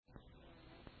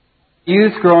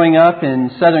Youth growing up in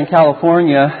Southern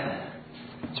California,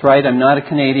 that's right, I'm not a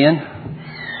Canadian.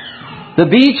 The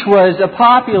beach was a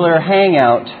popular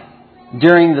hangout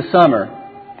during the summer.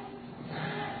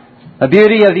 The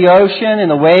beauty of the ocean and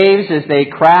the waves as they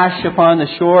crash upon the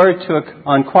shore took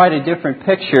on quite a different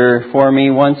picture for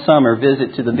me one summer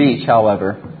visit to the beach,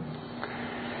 however.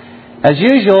 As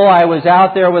usual, I was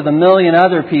out there with a million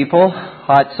other people,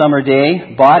 hot summer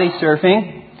day, body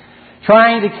surfing,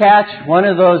 trying to catch one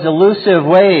of those elusive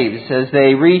waves as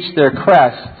they reach their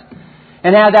crest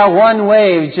and have that one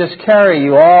wave just carry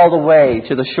you all the way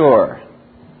to the shore.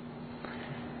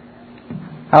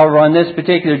 However, on this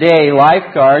particular day,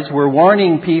 lifeguards were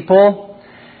warning people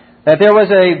that there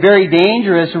was a very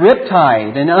dangerous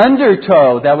riptide, an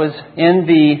undertow that was in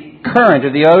the current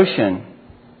of the ocean.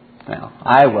 Well,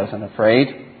 I wasn't afraid.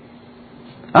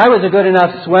 I was a good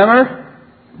enough swimmer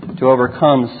to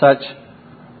overcome such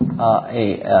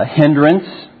a hindrance.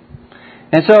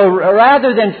 And so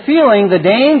rather than feeling the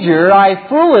danger, I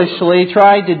foolishly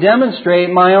tried to demonstrate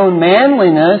my own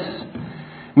manliness,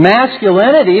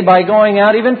 masculinity, by going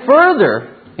out even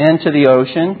further into the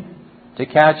ocean to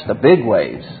catch the big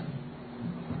waves.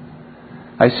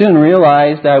 I soon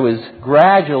realized I was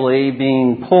gradually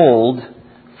being pulled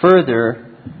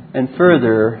further and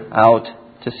further out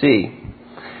to sea.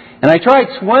 And I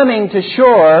tried swimming to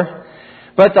shore,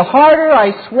 but the harder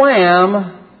I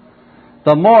swam,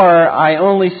 the more I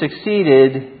only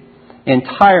succeeded in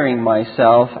tiring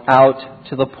myself out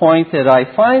to the point that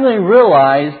I finally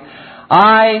realized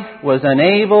I was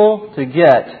unable to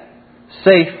get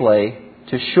safely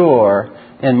to shore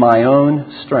in my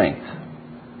own strength.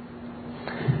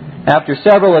 After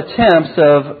several attempts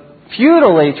of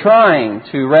futilely trying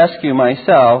to rescue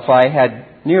myself, I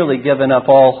had nearly given up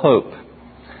all hope,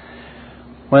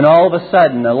 when all of a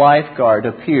sudden a lifeguard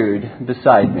appeared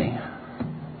beside me.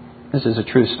 This is a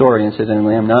true story,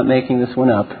 incidentally. I'm not making this one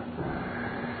up.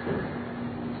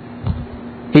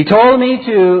 He told me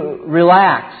to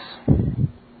relax,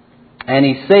 and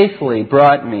he safely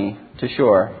brought me to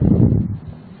shore.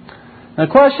 The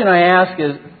question I ask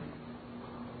is,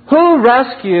 who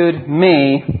rescued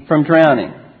me from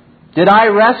drowning? Did I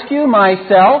rescue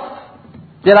myself?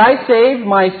 Did I save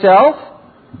myself?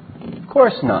 Of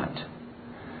course not.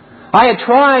 I had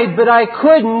tried, but I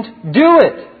couldn't do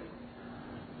it.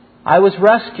 I was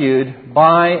rescued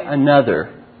by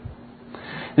another.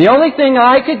 The only thing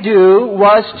I could do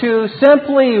was to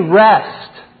simply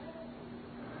rest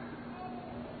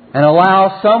and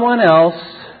allow someone else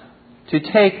to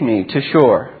take me to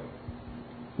shore.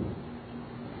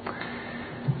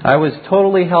 I was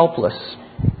totally helpless.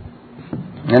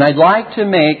 And I'd like to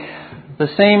make the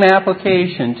same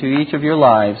application to each of your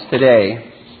lives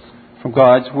today from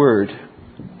God's Word.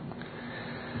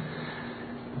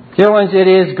 Dear ones, it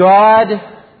is God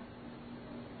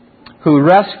who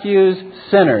rescues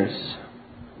sinners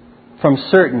from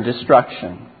certain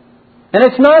destruction. And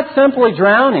it's not simply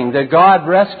drowning that God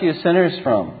rescues sinners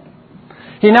from.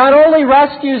 He not only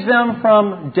rescues them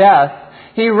from death,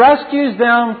 He rescues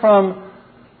them from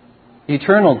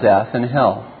eternal death in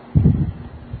hell.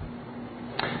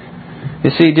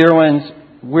 You see, dear ones,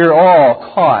 we're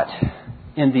all caught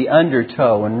in the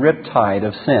undertow and riptide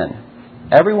of sin.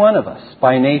 Every one of us,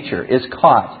 by nature, is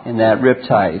caught in that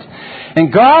riptide.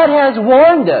 And God has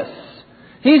warned us.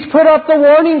 He's put up the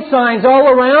warning signs all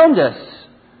around us.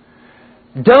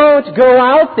 Don't go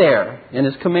out there in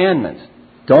His commandments.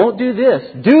 Don't do this.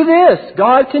 Do this.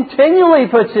 God continually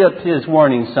puts up His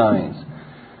warning signs.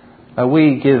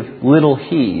 We give little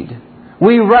heed.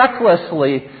 We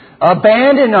recklessly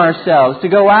abandon ourselves to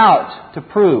go out to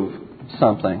prove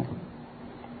something.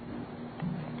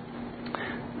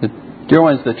 Dear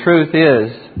ones, the truth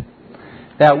is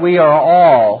that we are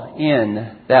all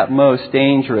in that most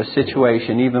dangerous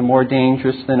situation, even more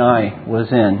dangerous than I was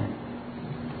in.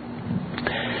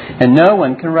 And no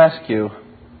one can rescue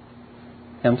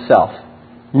himself.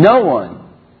 No one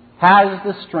has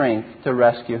the strength to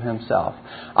rescue himself.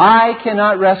 I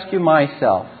cannot rescue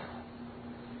myself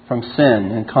from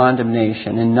sin and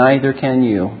condemnation, and neither can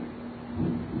you.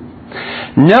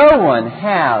 No one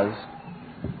has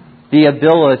the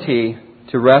ability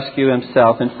to rescue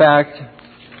himself. In fact,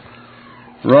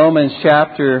 Romans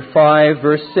chapter 5,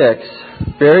 verse 6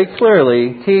 very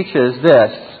clearly teaches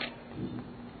this.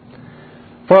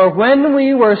 For when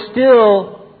we were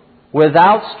still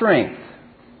without strength,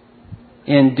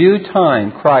 in due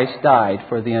time Christ died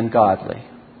for the ungodly.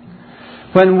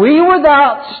 When we were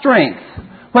without strength,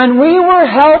 when we were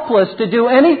helpless to do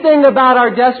anything about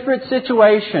our desperate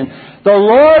situation, the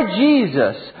Lord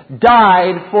Jesus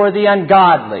died for the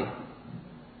ungodly.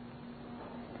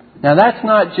 Now that's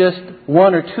not just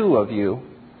one or two of you.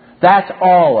 That's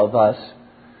all of us,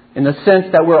 in the sense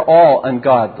that we're all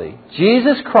ungodly.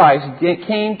 Jesus Christ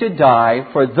came to die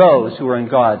for those who are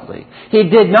ungodly. He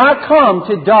did not come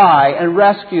to die and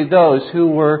rescue those who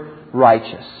were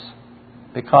righteous,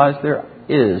 because there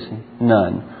is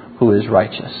none who is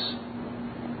righteous.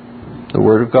 The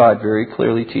Word of God very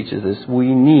clearly teaches us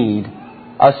we need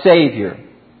a Savior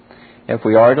if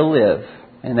we are to live.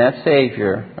 And that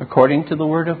Savior, according to the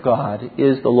Word of God,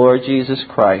 is the Lord Jesus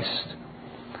Christ.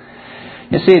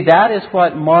 You see, that is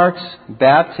what marks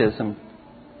baptism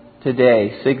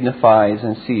today, signifies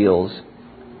and seals.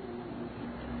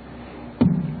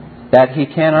 That He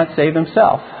cannot save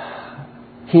Himself.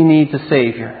 He needs a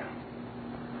Savior.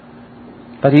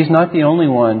 But He's not the only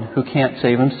one who can't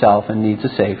save Himself and needs a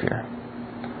Savior.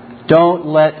 Don't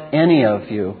let any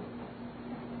of you,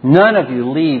 none of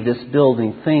you, leave this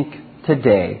building think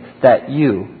today that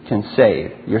you can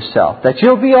save yourself. That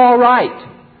you'll be all right.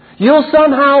 You'll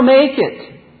somehow make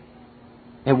it.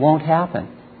 It won't happen.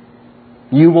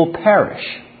 You will perish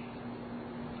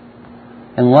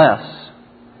unless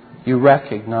you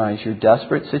recognize your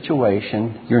desperate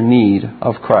situation, your need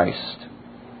of Christ.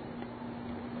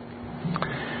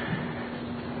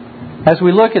 As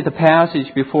we look at the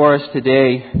passage before us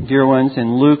today, dear ones,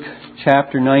 in Luke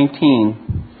chapter 19,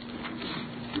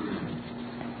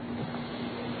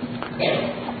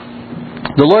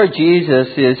 the Lord Jesus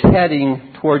is heading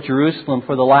toward Jerusalem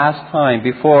for the last time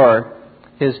before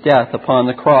His death upon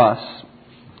the cross.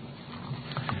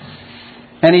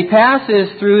 And He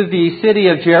passes through the city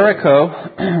of Jericho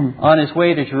on His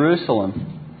way to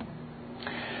Jerusalem.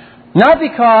 Not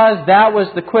because that was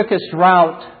the quickest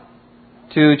route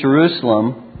to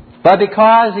Jerusalem, but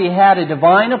because He had a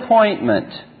divine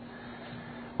appointment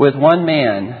with one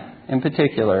man in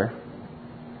particular,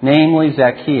 namely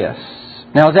Zacchaeus.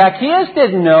 Now, Zacchaeus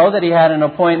didn't know that he had an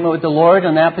appointment with the Lord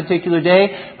on that particular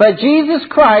day, but Jesus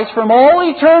Christ, from all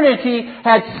eternity,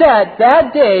 had set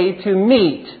that day to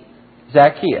meet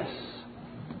Zacchaeus.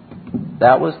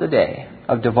 That was the day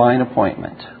of divine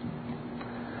appointment.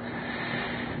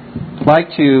 I'd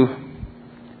like to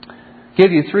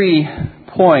give you 3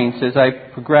 points as I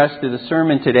progress through the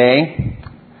sermon today.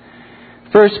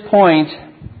 First point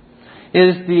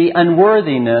is the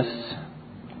unworthiness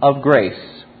of grace.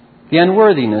 The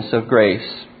unworthiness of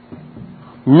grace.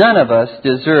 None of us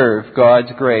deserve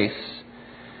God's grace.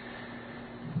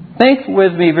 Think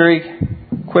with me very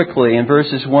quickly in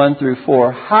verses 1 through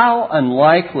 4 how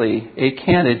unlikely a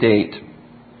candidate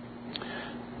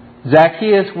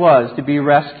Zacchaeus was to be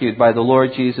rescued by the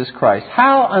Lord Jesus Christ.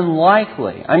 How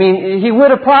unlikely. I mean, he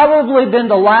would have probably been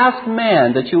the last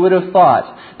man that you would have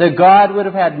thought that God would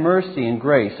have had mercy and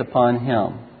grace upon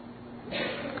him.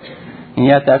 And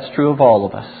yet that's true of all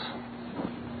of us.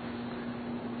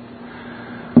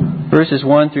 Verses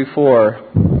 1 through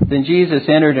 4. Then Jesus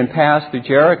entered and passed through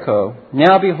Jericho.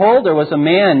 Now behold, there was a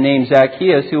man named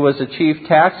Zacchaeus who was a chief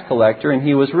tax collector, and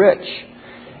he was rich.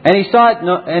 And he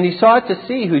sought to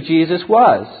see who Jesus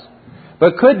was,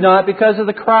 but could not because of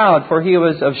the crowd, for he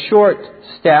was of short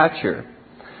stature.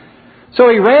 So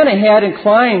he ran ahead and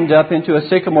climbed up into a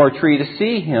sycamore tree to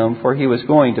see him, for he was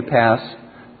going to pass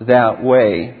that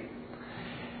way.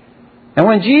 And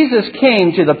when Jesus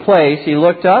came to the place, he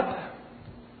looked up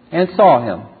and saw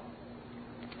him,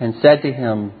 and said to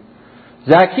him,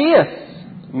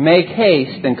 Zacchaeus, make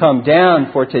haste and come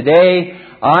down, for today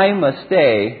I must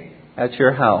stay at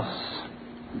your house.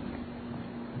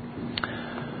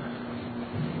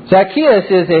 Zacchaeus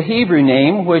is a Hebrew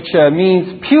name which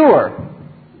means pure.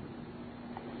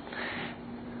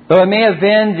 Though it may have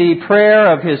been the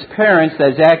prayer of his parents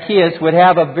that Zacchaeus would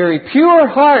have a very pure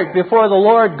heart before the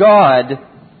Lord God,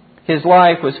 his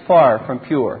life was far from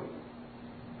pure.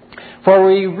 For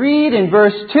we read in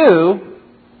verse 2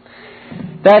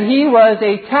 that he was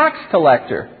a tax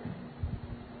collector.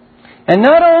 And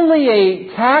not only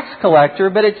a tax collector,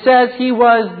 but it says he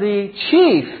was the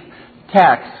chief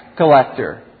tax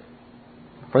collector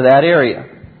for that area.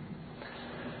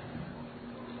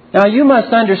 Now you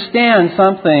must understand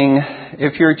something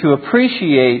if you're to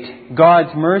appreciate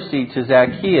God's mercy to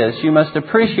Zacchaeus. You must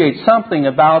appreciate something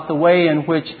about the way in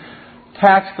which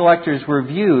tax collectors were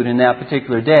viewed in that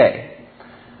particular day.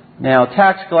 Now,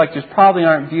 tax collectors probably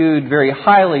aren't viewed very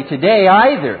highly today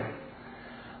either.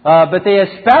 But they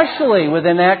especially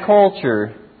within that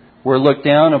culture were looked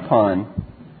down upon.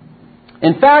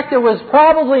 In fact, there was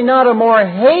probably not a more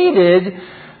hated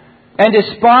and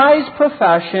despised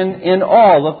profession in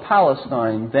all of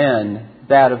Palestine than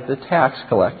that of the tax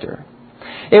collector.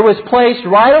 It was placed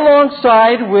right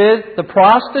alongside with the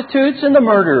prostitutes and the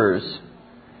murderers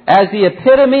as the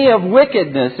epitome of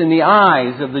wickedness in the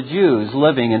eyes of the Jews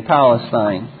living in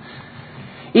Palestine.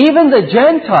 Even the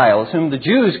Gentiles, whom the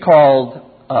Jews called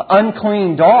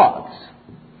unclean dogs,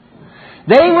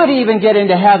 they would even get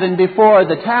into heaven before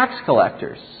the tax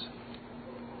collectors.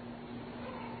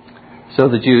 So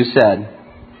the Jews said.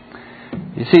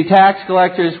 You see, tax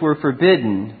collectors were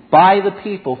forbidden by the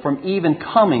people from even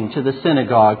coming to the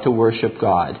synagogue to worship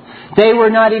God. They were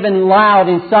not even allowed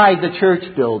inside the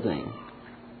church building.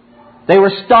 They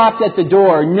were stopped at the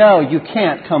door. No, you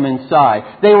can't come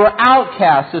inside. They were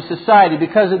outcasts of society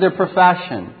because of their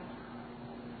profession.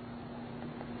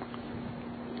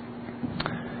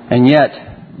 And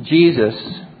yet, Jesus,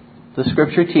 the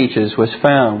Scripture teaches, was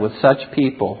found with such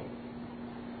people,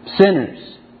 sinners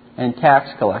and tax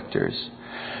collectors.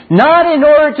 Not in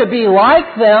order to be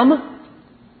like them,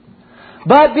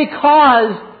 but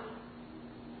because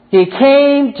He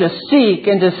came to seek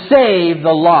and to save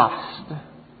the lost.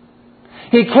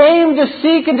 He came to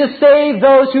seek and to save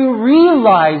those who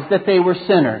realized that they were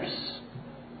sinners.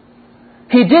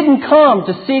 He didn't come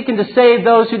to seek and to save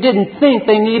those who didn't think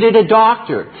they needed a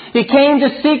doctor. He came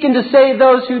to seek and to save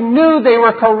those who knew they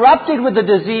were corrupted with the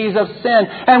disease of sin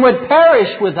and would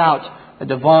perish without a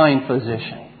divine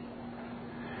physician.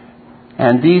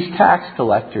 And these tax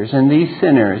collectors and these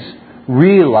sinners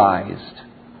realized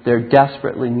their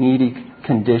desperately needy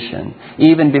condition,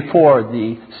 even before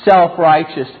the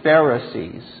self-righteous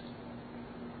Pharisees,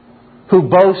 who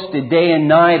boasted day and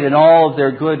night in all of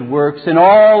their good works and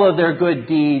all of their good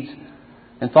deeds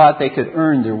and thought they could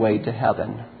earn their way to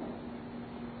heaven.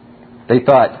 They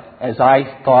thought, as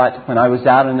I thought when I was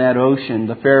out in that ocean,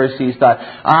 the Pharisees thought,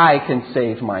 I can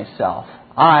save myself.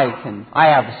 I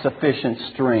have sufficient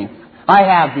strength. I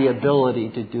have the ability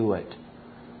to do it.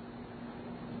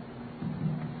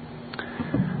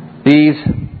 These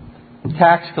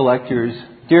tax collectors,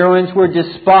 dear ones, were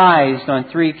despised on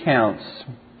 3 counts.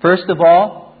 First of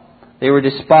all, they were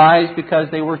despised because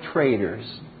they were traitors.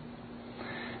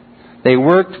 They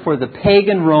worked for the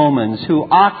pagan Romans who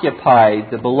occupied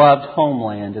the beloved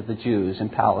homeland of the Jews in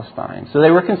Palestine. So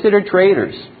they were considered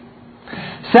traitors.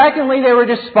 Secondly, they were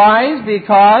despised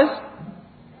because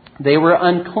they were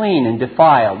unclean and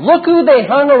defiled. Look who they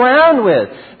hung around with.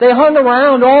 They hung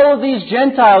around all of these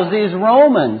Gentiles, these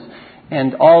Romans.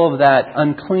 And all of that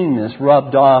uncleanness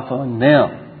rubbed off on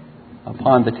them,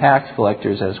 upon the tax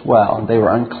collectors as well. They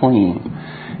were unclean.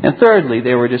 And thirdly,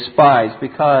 they were despised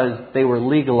because they were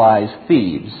legalized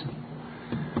thieves.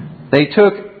 They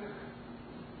took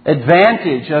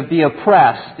advantage of the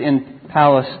oppressed in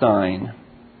Palestine.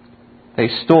 They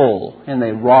stole and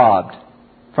they robbed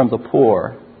from the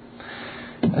poor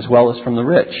as well as from the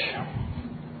rich.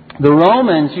 The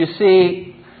Romans, you see,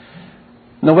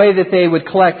 the way that they would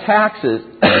collect taxes,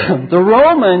 the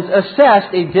Romans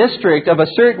assessed a district at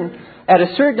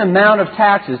a certain amount of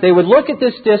taxes. They would look at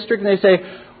this district and they say,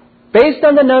 based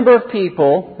on the number of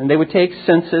people, and they would take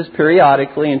census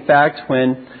periodically. In fact,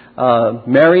 when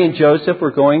Mary and Joseph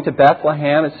were going to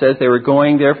Bethlehem, it says they were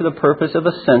going there for the purpose of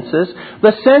a census.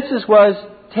 The census was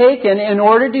taken in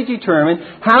order to determine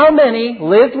how many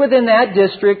lived within that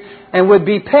district and would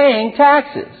be paying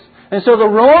taxes. And so the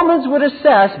Romans would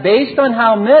assess, based on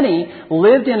how many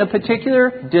lived in a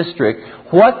particular district,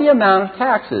 what the amount of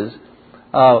taxes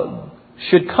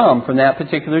should come from that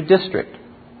particular district.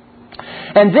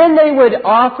 And then they would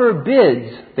offer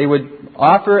bids. They would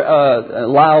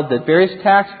allow the various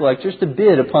tax collectors to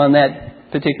bid upon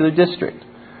that particular district.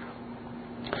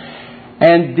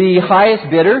 And the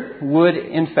highest bidder would,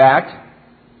 in fact,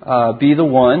 be the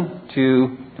one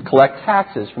to collect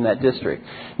taxes from that district.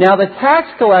 Now, the tax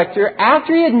collector,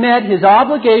 after he had met his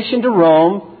obligation to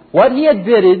Rome, what he had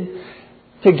bidded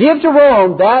to give to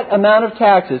Rome that amount of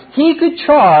taxes, he could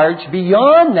charge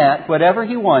beyond that whatever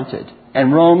he wanted.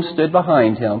 And Rome stood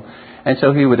behind him. And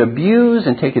so he would abuse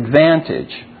and take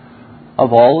advantage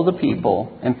of all of the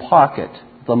people and pocket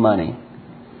the money.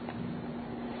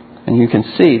 And you can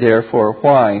see, therefore,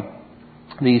 why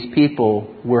these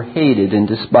people were hated and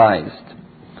despised.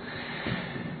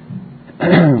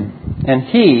 And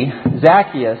he,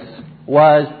 Zacchaeus,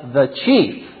 was the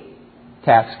chief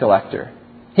tax collector.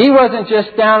 He wasn't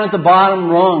just down at the bottom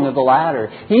rung of the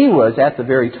ladder. He was at the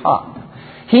very top.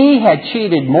 He had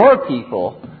cheated more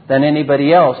people than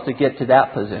anybody else to get to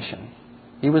that position.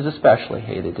 He was especially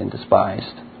hated and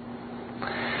despised.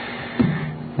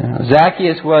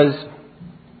 Zacchaeus was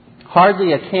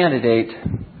hardly a candidate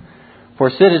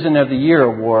for Citizen of the Year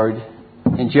award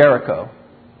in Jericho.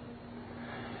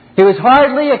 He was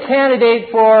hardly a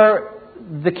candidate for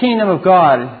the kingdom of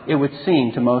God, it would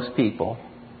seem to most people.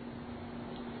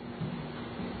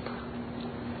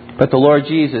 But the Lord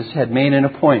Jesus had made an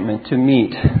appointment to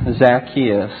meet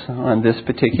Zacchaeus on this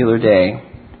particular day.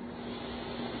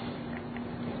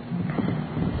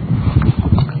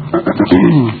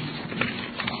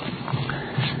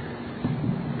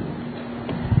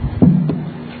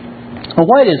 Well,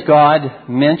 why does God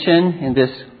mention in this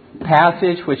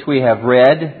passage which we have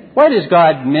read, why does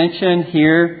God mention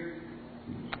here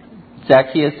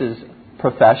Zacchaeus'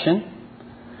 profession?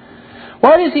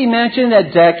 Why does he mention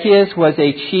that Zacchaeus was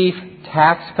a chief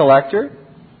tax collector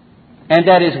and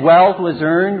that his wealth was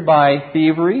earned by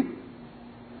thievery?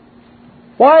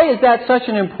 Why is that such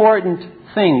an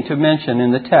important thing to mention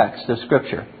in the text of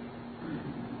Scripture?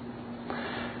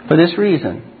 For this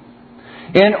reason.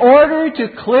 In order to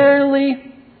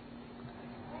clearly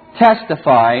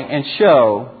testify and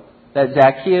show that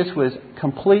Zacchaeus was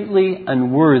completely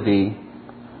unworthy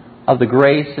of the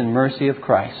grace and mercy of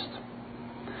Christ.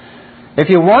 If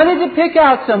you wanted to pick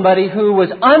out somebody who was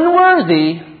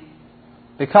unworthy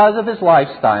because of his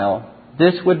lifestyle,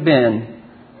 this would have been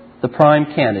the prime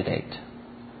candidate.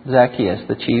 Zacchaeus,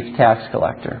 the chief tax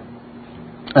collector.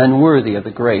 Unworthy of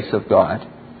the grace of God.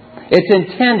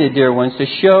 It's intended, dear ones, to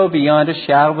show beyond a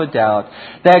shadow of a doubt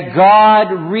that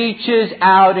God reaches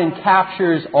out and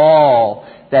captures all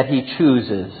that He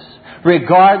chooses,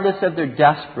 regardless of their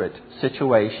desperate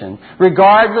situation,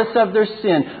 regardless of their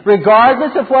sin,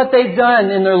 regardless of what they've done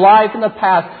in their life in the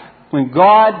past. When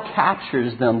God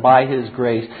captures them by His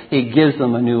grace, He gives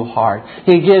them a new heart.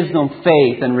 He gives them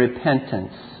faith and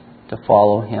repentance to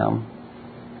follow Him.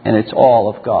 And it's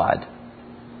all of God.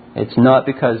 It's not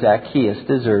because Zacchaeus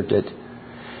deserved it.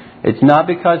 It's not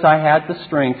because I had the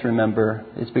strength, remember.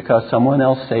 It's because someone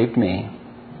else saved me.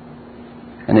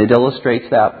 And it illustrates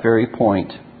that very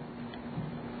point.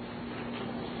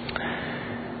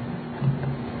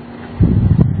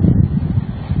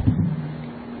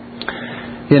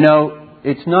 You know,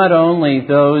 it's not only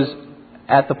those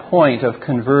at the point of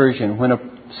conversion, when a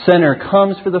sinner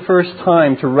comes for the first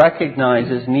time to recognize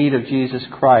his need of Jesus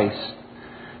Christ,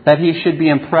 that he should be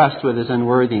impressed with his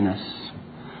unworthiness.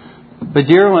 But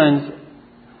dear ones,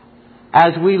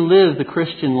 as we live the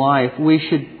Christian life, we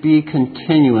should be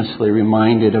continuously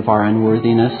reminded of our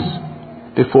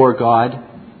unworthiness before God.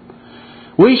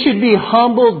 We should be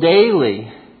humbled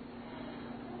daily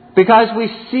because we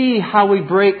see how we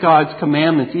break God's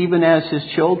commandments even as His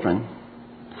children.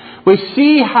 We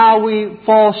see how we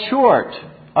fall short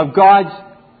of God's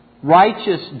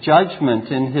righteous judgment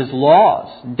in His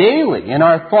laws daily, in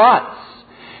our thoughts,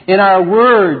 in our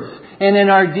words, and in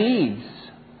our deeds.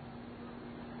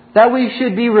 That we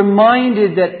should be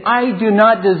reminded that I do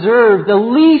not deserve the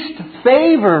least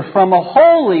favor from a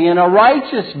holy and a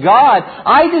righteous God.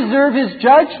 I deserve His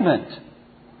judgment.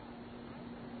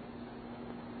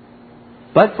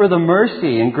 But for the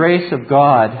mercy and grace of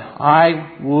God,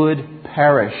 I would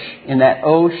perish in that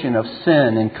ocean of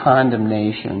sin and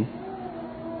condemnation.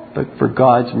 But for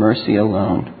God's mercy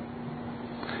alone.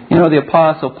 You know, the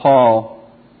Apostle Paul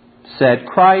said,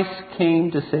 Christ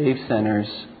came to save sinners,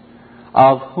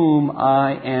 of whom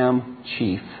I am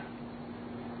chief.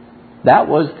 That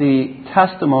was the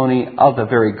testimony of a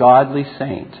very godly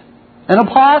saint, an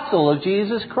apostle of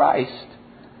Jesus Christ.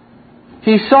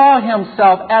 He saw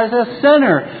himself as a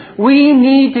sinner. We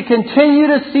need to continue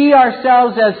to see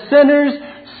ourselves as sinners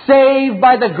saved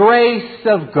by the grace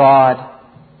of God.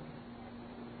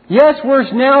 Yes, we're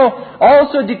now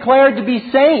also declared to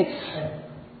be saints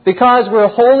because we're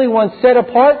holy ones set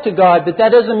apart to God, but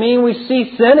that doesn't mean we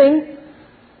cease sinning.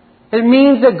 It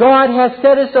means that God has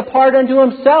set us apart unto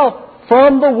Himself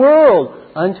from the world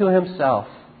unto Himself.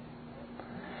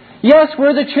 Yes,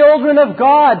 we're the children of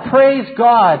God. Praise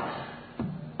God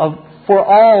for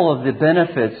all of the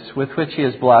benefits with which He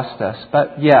has blessed us.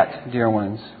 But yet, dear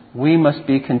ones, we must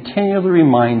be continually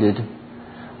reminded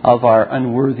of our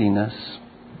unworthiness.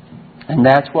 And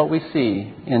that's what we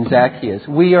see in Zacchaeus.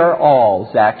 We are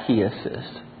all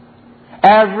Zacchaeuses.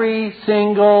 Every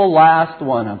single last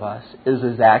one of us is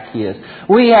a Zacchaeus.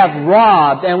 We have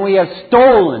robbed and we have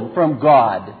stolen from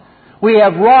God. We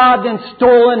have robbed and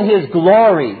stolen His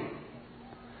glory.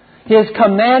 His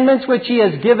commandments which He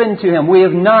has given to Him, we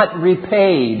have not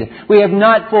repaid. We have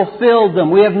not fulfilled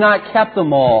them. We have not kept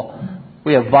them all.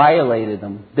 We have violated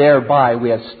them. Thereby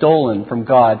we have stolen from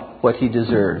God what He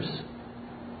deserves.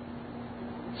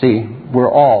 See,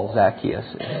 we're all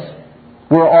Zacchaeuses.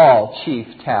 We're all chief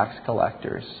tax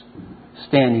collectors,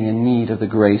 standing in need of the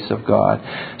grace of God.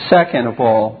 Second of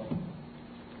all,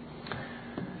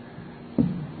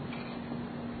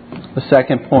 the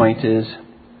second point is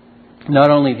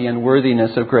not only the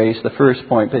unworthiness of grace, the first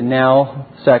point, but now,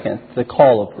 second, the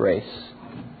call of grace.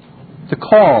 The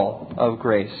call of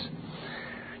grace.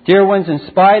 Dear ones, in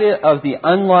spite of the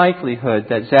unlikelihood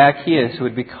that Zacchaeus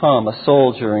would become a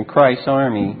soldier in Christ's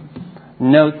army,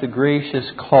 note the gracious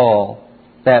call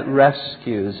that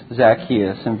rescues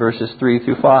Zacchaeus in verses 3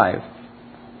 through 5.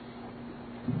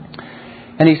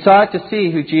 And he sought to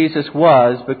see who Jesus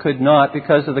was, but could not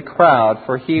because of the crowd,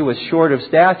 for he was short of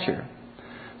stature.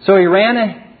 So he ran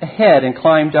ahead and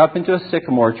climbed up into a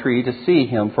sycamore tree to see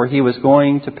him, for he was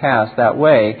going to pass that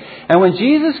way. And when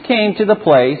Jesus came to the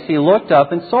place, he looked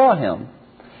up and saw him,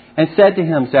 and said to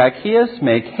him, Zacchaeus,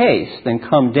 make haste and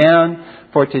come down,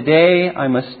 for today I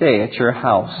must stay at your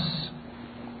house.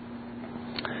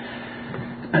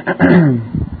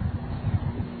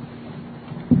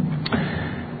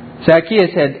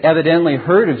 Zacchaeus had evidently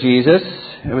heard of Jesus.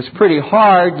 It was pretty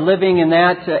hard living in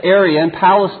that area in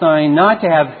Palestine not to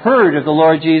have heard of the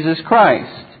Lord Jesus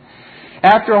Christ.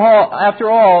 After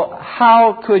all,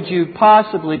 how could you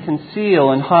possibly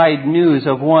conceal and hide news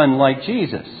of one like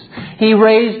Jesus? He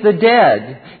raised the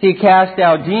dead. He cast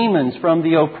out demons from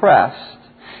the oppressed.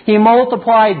 He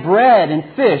multiplied bread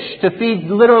and fish to feed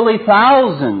literally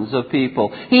thousands of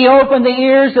people. He opened the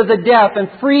ears of the deaf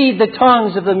and freed the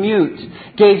tongues of the mute,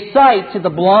 gave sight to the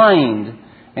blind,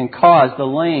 and caused the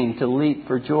lame to leap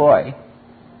for joy.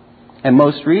 And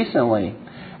most recently,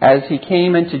 as he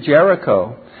came into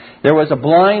Jericho, there was a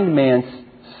blind man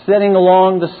sitting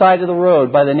along the side of the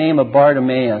road by the name of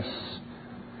Bartimaeus.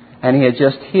 And he had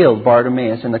just healed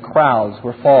Bartimaeus, and the crowds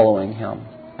were following him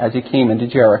as he came into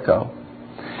Jericho.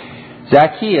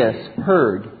 Zacchaeus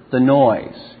heard the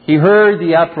noise. He heard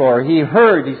the uproar. He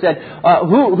said,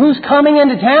 who's coming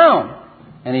into town?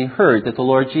 And he heard that the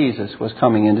Lord Jesus was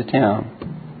coming into town.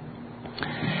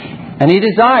 And he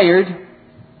desired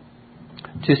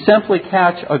to simply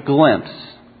catch a glimpse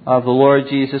of the Lord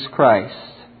Jesus Christ.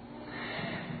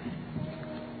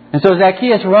 And so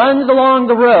Zacchaeus runs along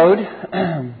the road.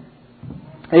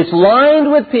 It's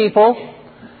lined with people.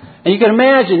 And you can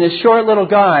imagine this short little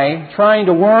guy trying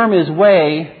to worm his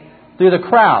way through the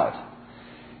crowd.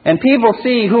 And people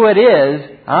see who it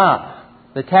is.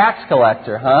 The tax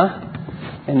collector,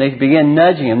 And they begin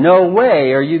nudging him. No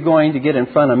way are you going to get in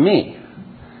front of me.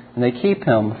 And they keep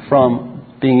him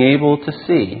from being able to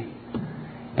see.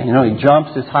 And he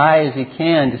jumps as high as he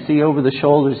can to see over the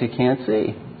shoulders. He can't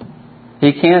see.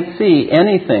 He can't see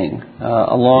anything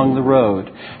along the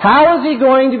road. How is he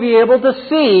going to be able to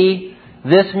see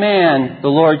this man, the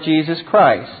Lord Jesus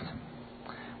Christ?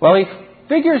 Well, he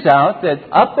figures out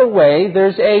that up the way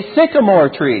there's a sycamore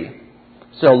tree.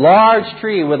 So a large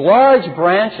tree with large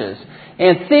branches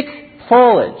and thick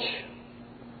foliage.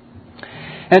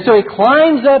 And so he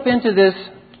climbs up into this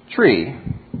tree,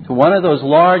 to one of those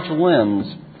large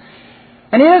limbs.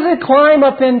 And he doesn't climb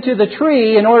up into the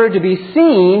tree in order to be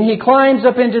seen. He climbs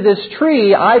up into this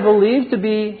tree, I believe, to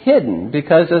be hidden.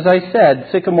 Because, as I said,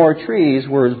 sycamore trees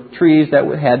were trees that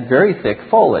had very thick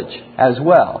foliage as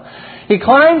well. He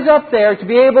climbs up there to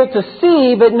be able to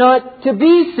see, but not to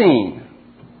be seen.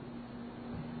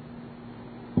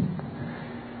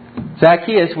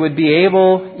 Zacchaeus would be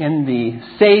able, in the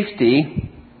safety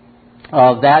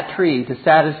of that tree, to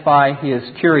satisfy his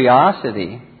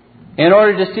curiosity in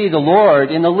order to see the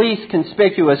Lord in the least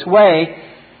conspicuous way,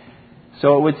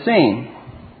 so it would seem.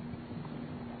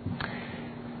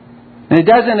 And it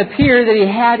doesn't appear that he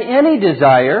had any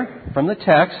desire, from the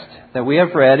text that we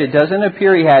have read, it doesn't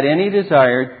appear he had any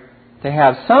desire to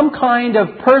have some kind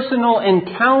of personal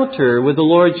encounter with the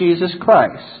Lord Jesus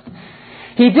Christ.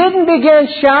 He didn't begin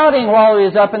shouting while he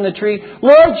was up in the tree,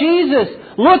 Lord Jesus,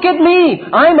 look at me,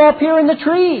 I'm up here in the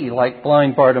tree, like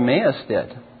blind Bartimaeus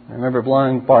did. I remember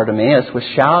blind Bartimaeus was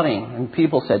shouting, and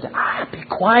people said, be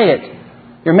quiet.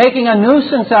 You're making a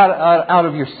nuisance out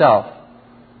of yourself.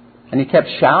 And he kept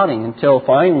shouting until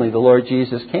finally the Lord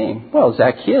Jesus came. Well,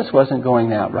 Zacchaeus wasn't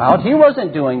going that route. He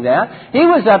wasn't doing that. He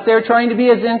was up there trying to be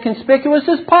as inconspicuous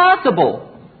as possible.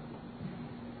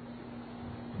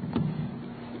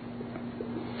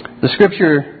 The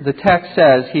scripture, the text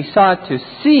says, he sought to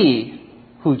see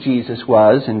who Jesus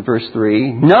was in verse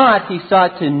 3. Not he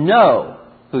sought to know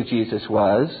who Jesus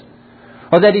was,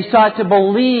 or that he sought to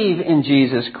believe in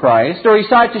Jesus Christ, or he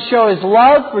sought to show his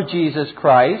love for Jesus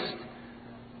Christ.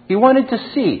 He wanted to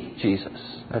see Jesus.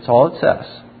 That's all it says.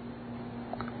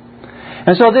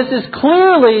 And so this is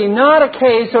clearly not a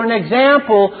case or an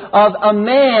example of a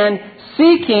man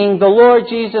seeking the Lord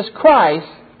Jesus Christ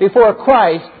before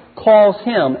Christ calls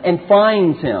him and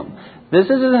finds him. This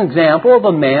is an example of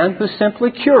a man who's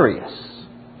simply curious,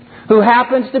 who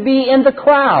happens to be in the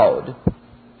crowd,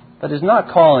 but is not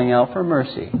calling out for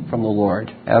mercy from the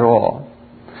Lord at all.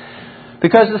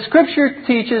 Because the Scripture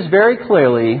teaches very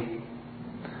clearly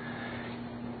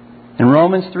in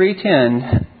Romans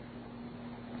 3:10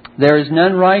 There is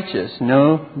none righteous,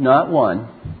 no, not one.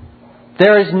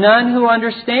 There is none who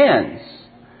understands.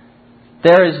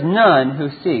 There is none who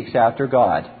seeks after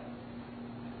God.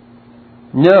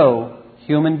 No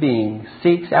human being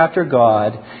seeks after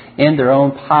God in their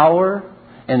own power,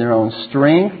 in their own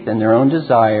strength, in their own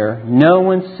desire. No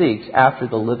one seeks after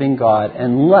the living God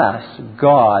unless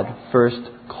God first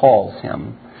calls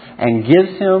him and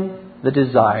gives him the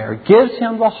desire, gives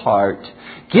him the heart,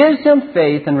 gives him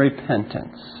faith and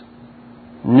repentance.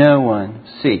 No one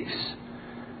seeks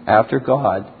after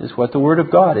God, is what the Word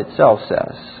of God itself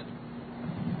says.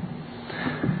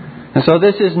 And so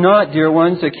this is not, dear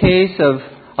ones, a case of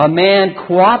a man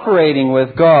cooperating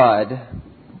with God,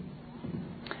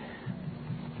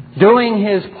 doing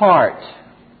his part,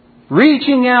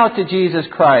 reaching out to Jesus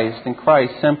Christ, and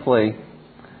Christ simply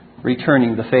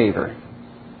returning the favor.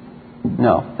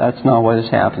 No, that's not what is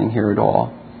happening here at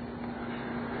all.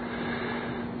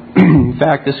 In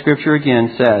fact, the Scripture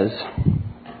again says,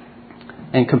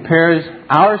 and compares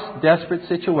our desperate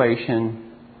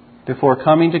situation before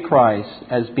coming to Christ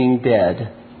as being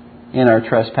dead in our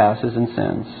trespasses and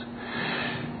sins.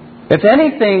 If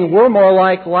anything, we're more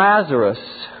like Lazarus,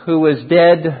 who was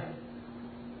dead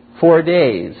 4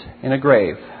 days in a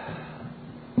grave.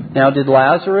 Now, did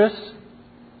Lazarus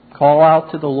call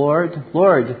out to the Lord,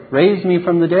 "Lord, raise me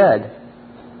from the dead.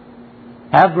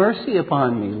 Have mercy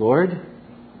upon me, Lord"?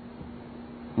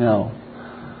 No.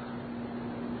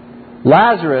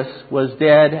 Lazarus was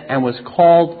dead and was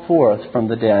called forth from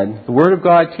the dead. The Word of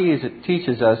God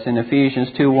teaches us in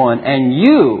Ephesians 2:1, and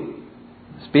you,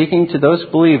 speaking to those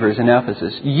believers in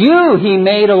Ephesus, you He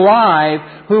made alive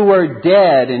who were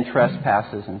dead in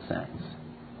trespasses and sins.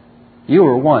 You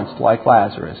were once like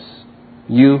Lazarus.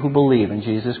 You who believe in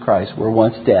Jesus Christ were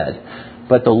once dead.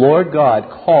 But the Lord God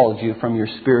called you from your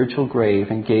spiritual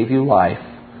grave and gave you life,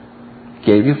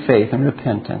 gave you faith and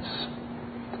repentance.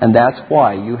 And that's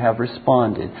why you have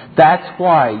responded. That's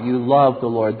why you love the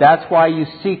Lord. That's why you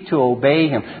seek to obey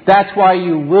Him. That's why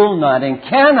you will not and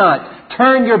cannot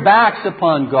turn your backs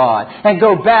upon God and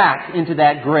go back into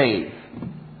that grave.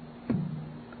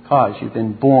 Because you've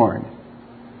been born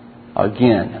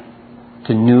again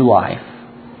to new life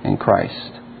in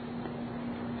Christ.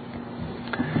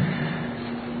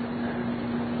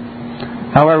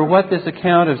 However, what this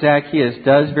account of Zacchaeus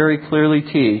does very clearly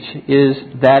teach is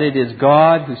that it is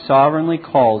God who sovereignly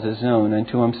calls His own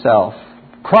unto Himself.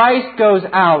 Christ goes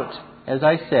out, as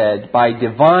I said, by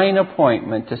divine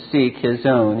appointment to seek His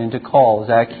own and to call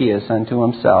Zacchaeus unto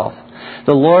Himself.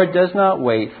 The Lord does not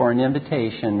wait for an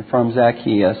invitation from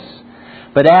Zacchaeus,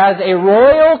 but as a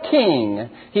royal king,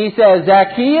 He says,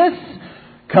 "Zacchaeus,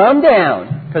 come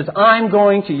down, because I'm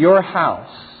going to your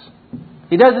house."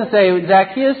 He doesn't say,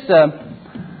 "Zacchaeus,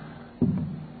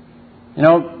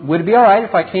 would it be all right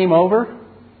if I came over?"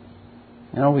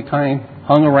 We kind of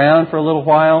hung around for a little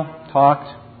while, talked.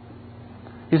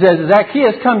 He says,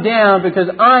 "Zacchaeus, come down because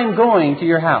I'm going to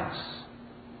your house."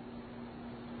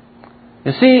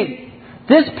 You see,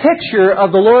 this picture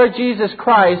of the Lord Jesus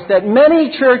Christ that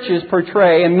many churches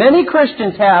portray and many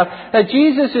Christians have, that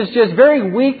Jesus is just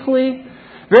very weakly,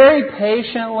 very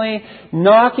patiently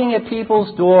knocking at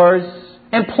people's doors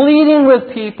and pleading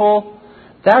with people,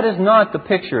 that is not the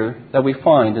picture that we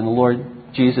find in the Lord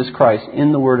Jesus Christ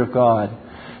in the Word of God.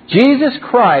 Jesus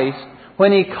Christ,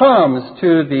 when He comes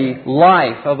to the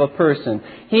life of a person,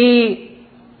 He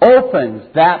opens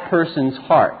that person's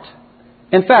heart.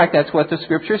 In fact, that's what the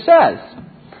Scripture says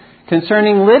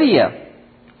concerning Lydia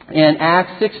in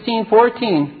Acts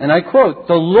 16:14, and I quote,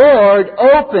 "The Lord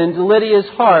opened Lydia's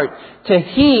heart to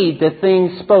heed the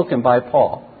things spoken by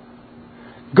Paul."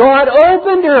 God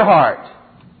opened her heart.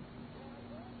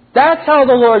 That's how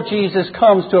the Lord Jesus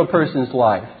comes to a person's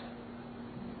life.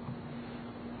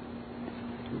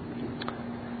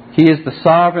 He is the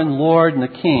sovereign Lord and the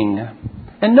King.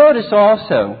 And notice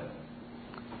also,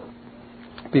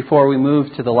 before we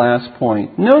move to the last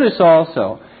point, notice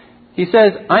also, He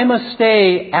says, "I must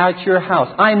stay at your house."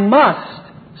 I must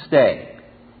stay.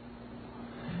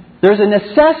 There's a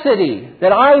necessity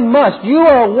that I must. You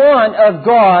are one of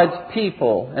God's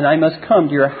people, and I must come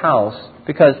to your house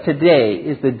because today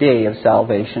is the day of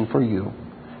salvation for you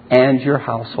and your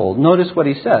household. Notice what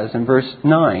He says in verse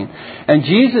 9. "And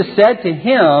Jesus said to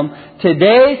him,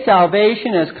 Today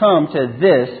salvation has come to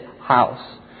this house."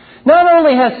 Not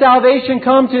only has salvation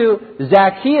come to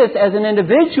Zacchaeus as an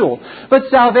individual, but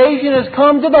salvation has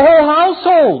come to the whole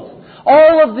household.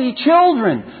 All of the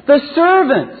children, the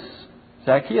servants.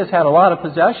 Zacchaeus had a lot of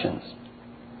possessions.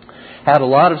 Had a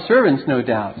lot of servants, no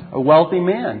doubt. A wealthy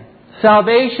man.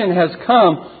 Salvation has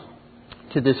come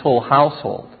to this whole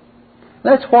household.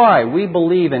 That's why we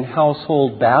believe in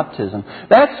household baptism.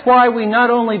 That's why we not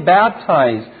only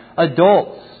baptize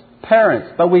adults,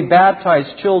 parents, but we baptize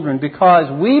children,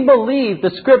 because we believe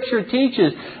the Scripture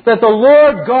teaches that the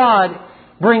Lord God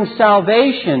brings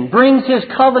salvation, brings His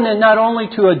covenant not only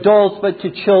to adults but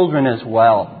to children as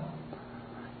well.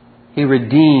 He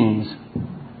redeems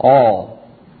all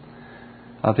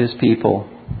of His people.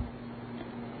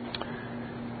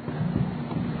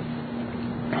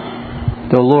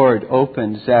 The Lord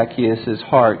opened Zacchaeus'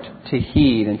 heart to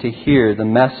heed and to hear the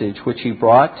message which He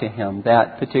brought to him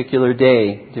that particular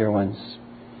day, dear ones.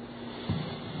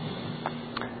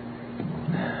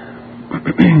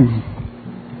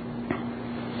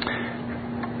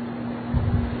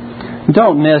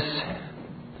 Don't miss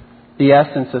the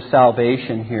essence of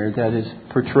salvation here that is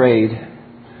portrayed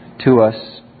to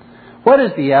us. What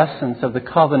is the essence of the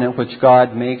covenant which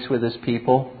God makes with His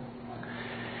people?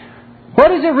 What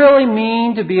does it really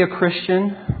mean to be a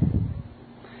Christian?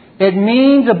 It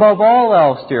means above all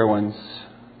else, dear ones.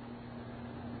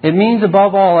 It means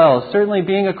above all else. Certainly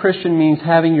being a Christian means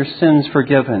having your sins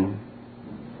forgiven.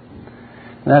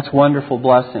 And that's a wonderful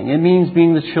blessing. It means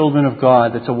being the children of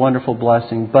God. That's a wonderful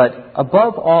blessing. But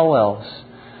above all else,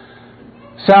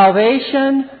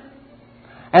 salvation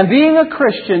and being a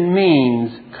Christian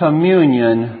means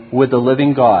communion with the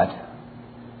living God.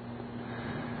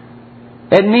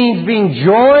 It means being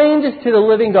joined to the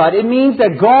living God. It means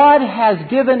that God has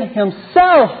given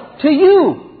Himself to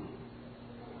you.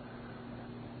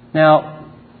 Now,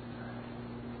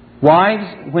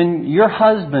 wives, when your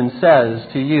husband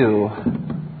says to you,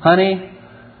 honey,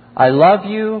 I love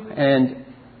you and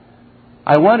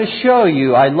I want to show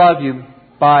you I love you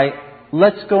by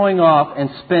let's going off and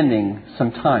spending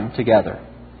some time together.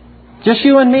 Just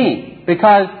you and me,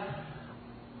 because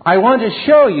I want to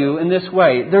show you in this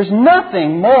way. There's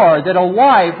nothing more that a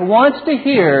wife wants to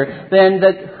hear than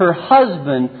that her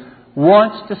husband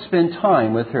wants to spend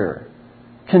time with her.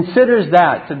 Considers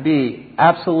that to be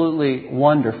absolutely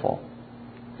wonderful.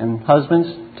 And husbands,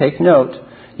 take note.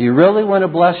 You really want to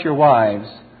bless your wives,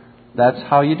 that's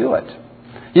how you do it.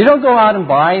 You don't go out and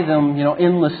buy them,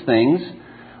 endless things.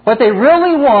 What they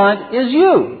really want is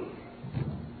you.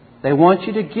 They want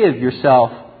you to give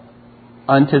yourself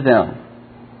unto them.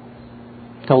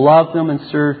 To love them and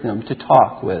serve them, to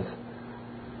talk with,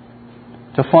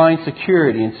 to find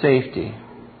security and safety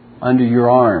under your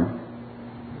arm.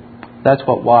 That's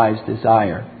what wives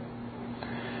desire.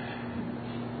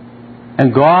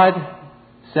 And God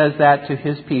says that to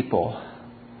His people.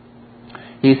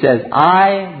 He says,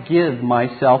 I give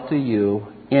myself to you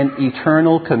in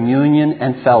eternal communion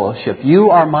and fellowship. You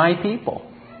are my people,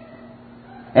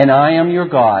 and I am your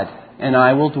God, and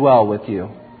I will dwell with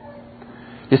you.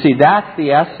 You see, that's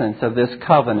the essence of this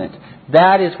covenant.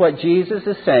 That is what Jesus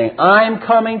is saying. I'm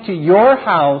coming to your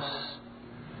house,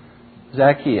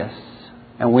 Zacchaeus,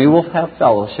 and we will have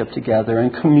fellowship together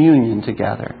and communion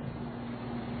together.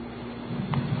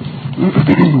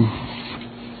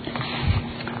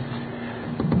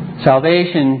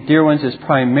 Salvation, dear ones, is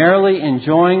primarily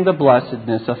enjoying the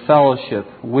blessedness of fellowship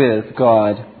with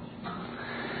God.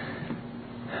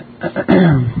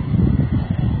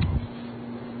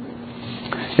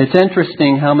 It's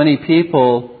interesting how many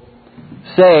people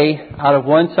say out of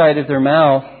one side of their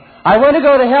mouth, I want to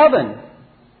go to heaven.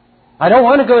 I don't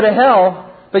want to go to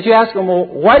hell. But you ask them, well,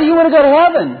 why do you want to go to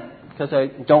heaven? Because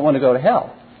I don't want to go to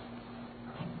hell.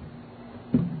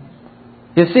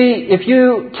 You see, if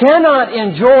you cannot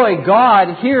enjoy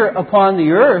God here upon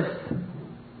the earth,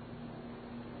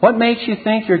 what makes you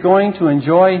think you're going to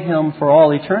enjoy Him for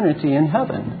all eternity in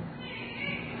heaven?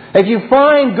 If you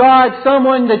find God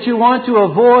someone that you want to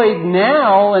avoid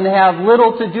now and have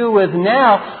little to do with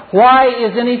now, why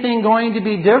is anything going to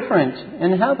be different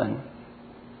in heaven?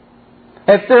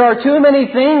 If there are too many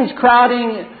things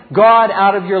crowding God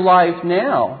out of your life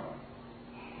now,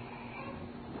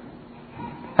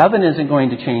 heaven isn't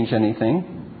going to change anything.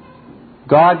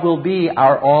 God will be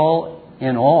our all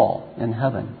in all in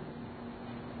heaven.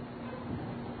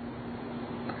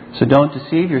 So don't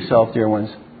deceive yourself, dear ones.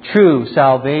 True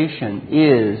salvation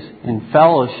is in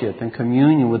fellowship and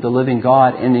communion with the living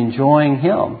God and enjoying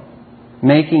Him,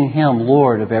 making Him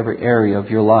Lord of every area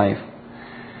of your life.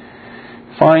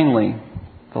 Finally,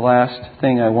 the last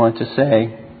thing I want to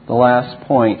say, the last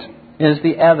point, is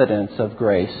the evidence of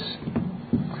grace.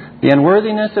 The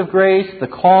unworthiness of grace, the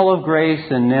call of grace,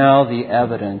 and now the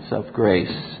evidence of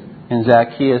grace in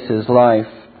Zacchaeus' life.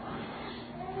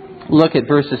 Look at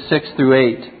verses 6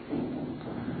 through 8.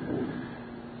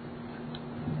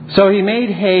 So he made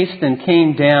haste and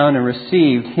came down and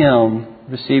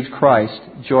received Christ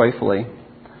joyfully.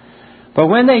 But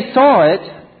when they saw it,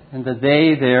 and the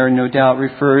they there no doubt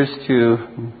refers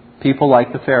to people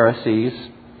like the Pharisees,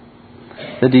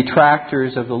 the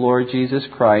detractors of the Lord Jesus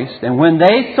Christ. And when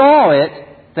they saw it,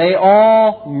 they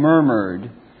all murmured,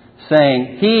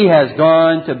 saying, "He has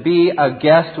gone to be a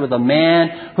guest with a man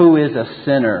who is a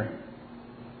sinner."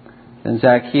 Then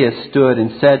Zacchaeus stood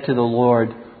and said to the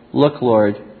Lord, "Look,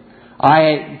 Lord,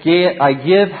 I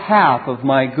give half of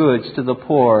my goods to the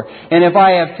poor, and if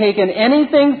I have taken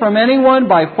anything from anyone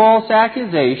by false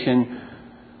accusation,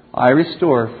 I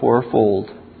restore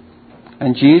fourfold."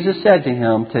 And Jesus said to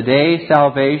him, "Today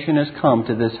salvation has come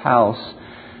to this house,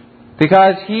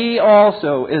 because he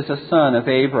also is a son of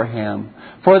Abraham.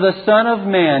 For the Son of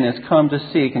Man has come to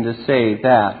seek and to save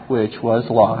that which was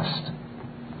lost."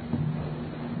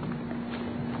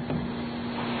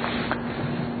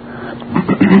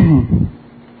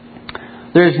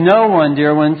 There's no one,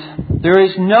 dear ones, there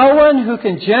is no one who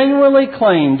can genuinely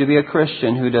claim to be a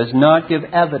Christian who does not give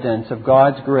evidence of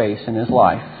God's grace in his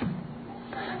life.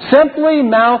 Simply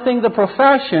mouthing the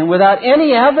profession without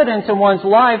any evidence in one's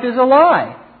life is a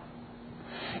lie.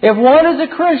 If one is a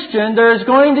Christian, there is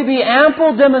going to be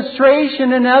ample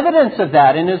demonstration and evidence of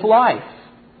that in his life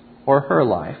or her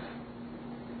life.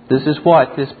 This is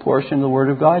what this portion of the Word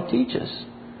of God teaches.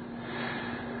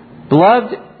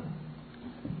 Beloved,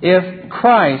 if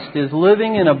Christ is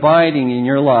living and abiding in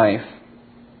your life,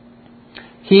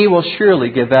 He will surely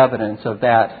give evidence of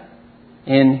that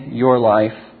in your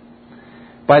life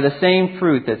by the same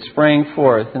fruit that sprang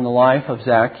forth in the life of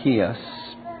Zacchaeus.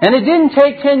 And it didn't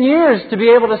take 10 years to be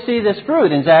able to see this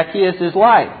fruit in Zacchaeus'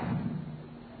 life.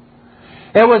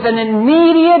 It was an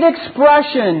immediate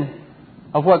expression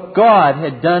of what God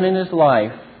had done in his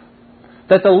life.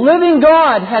 That the living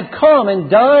God had come and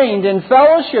dined and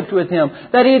fellowshiped with him.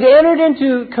 That he had entered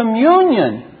into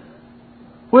communion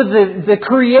with the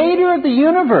Creator of the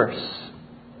universe.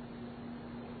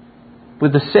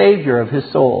 With the Savior of his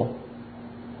soul.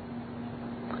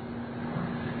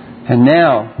 And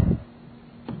now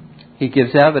he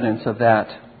gives evidence of that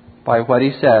by what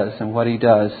he says and what he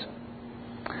does.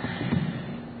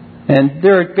 And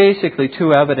there are basically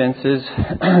two evidences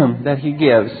that he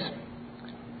gives.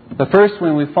 The first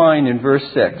one we find in verse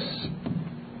 6.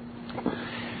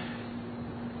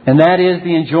 And that is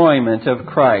the enjoyment of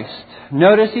Christ.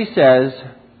 Notice he says,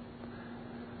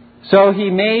 "So he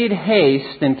made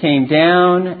haste and came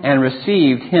down and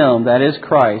received him," that is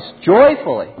Christ,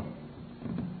 "joyfully."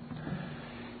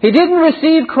 He didn't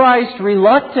receive Christ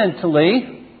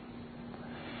reluctantly.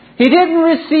 He didn't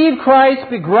receive Christ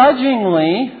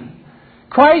begrudgingly.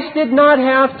 Christ did not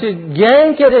have to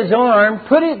yank at his arm,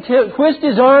 twist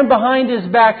his arm behind his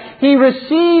back. He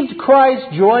received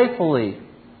Christ joyfully.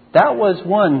 That was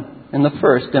one in the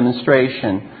first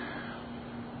demonstration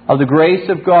of the grace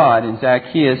of God in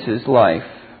Zacchaeus' life.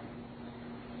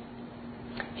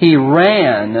 He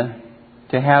ran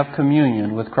to have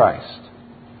communion with Christ.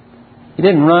 He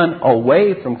didn't run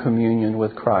away from communion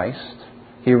with Christ.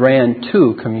 He ran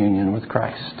to communion with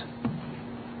Christ.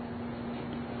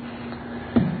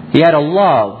 He had a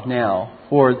love now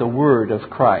for the Word of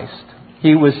Christ.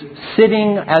 He was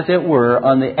sitting, as it were,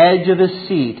 on the edge of his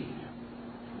seat,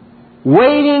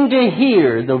 waiting to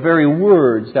hear the very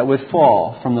words that would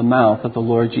fall from the mouth of the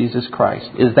Lord Jesus Christ.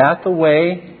 Is that the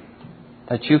way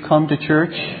that you come to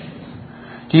church?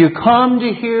 Do you come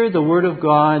to hear the Word of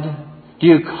God? Do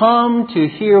you come to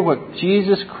hear what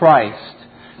Jesus Christ,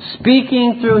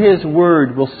 speaking through His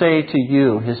Word, will say to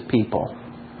you, His people?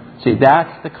 See,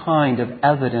 that's the kind of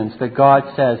evidence that God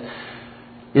says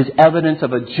is evidence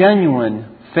of a genuine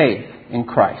faith in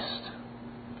Christ.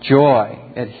 Joy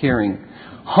at hearing.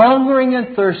 Hungering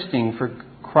and thirsting for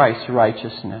Christ's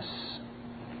righteousness.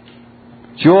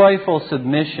 Joyful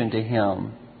submission to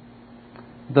Him.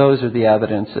 Those are the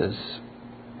evidences.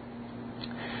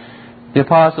 The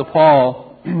Apostle Paul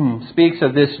speaks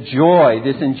of this joy,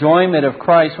 this enjoyment of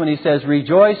Christ when he says,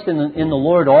 "Rejoice in the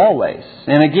Lord always."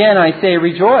 And again I say,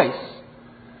 rejoice.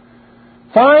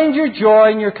 Find your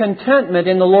joy and your contentment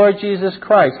in the Lord Jesus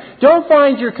Christ. Don't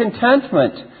find your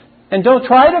contentment, and don't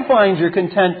try to find your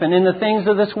contentment in the things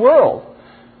of this world.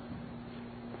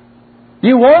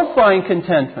 You won't find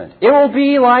contentment. It will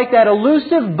be like that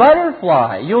elusive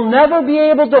butterfly. You'll never be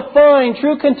able to find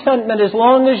true contentment as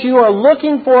long as you are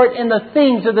looking for it in the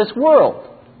things of this world.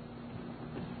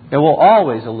 It will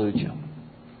always elude you.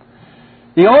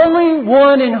 The only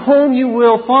one in whom you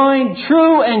will find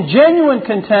true and genuine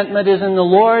contentment is in the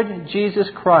Lord Jesus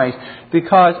Christ,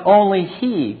 because only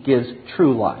He gives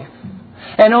true life.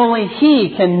 And only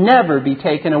He can never be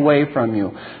taken away from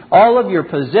you. All of your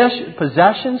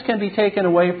possessions can be taken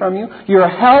away from you. Your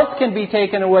health can be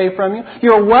taken away from you.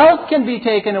 Your wealth can be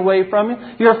taken away from you.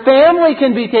 Your family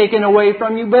can be taken away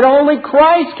from you. But only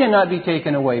Christ cannot be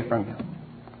taken away from you.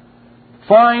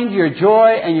 Find your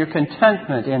joy and your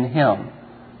contentment in Him.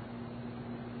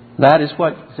 That is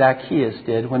what Zacchaeus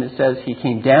did when it says he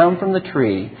came down from the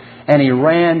tree and he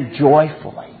ran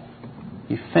joyfully.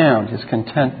 He found his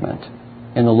contentment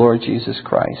in the Lord Jesus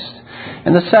Christ.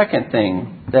 And the second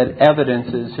thing that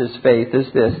evidences his faith is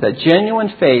this, that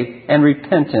genuine faith and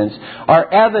repentance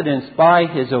are evidenced by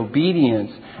his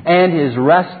obedience and his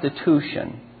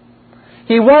restitution.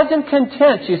 He wasn't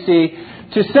content, you see,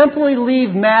 to simply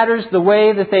leave matters the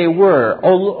way that they were.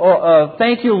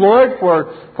 Thank you, Lord,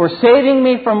 for saving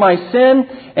me from my sin,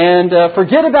 and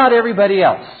forget about everybody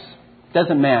else.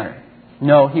 Doesn't matter.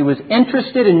 No, he was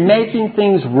interested in making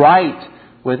things right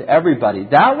with everybody.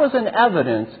 That was an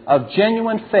evidence of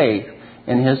genuine faith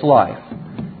in his life.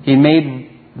 He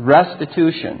made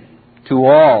restitution to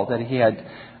all that he had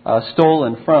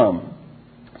stolen from.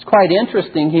 It's quite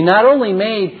interesting. He not only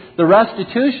made the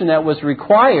restitution that was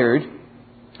required.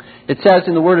 It says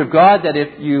in the Word of God that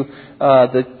if you,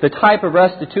 the type of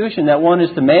restitution that one is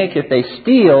to make if they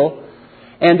steal,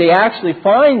 and they actually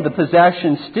find the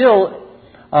possession still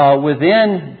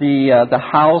within the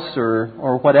house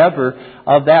or whatever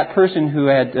of that person who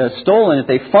had stolen, if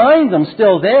they find them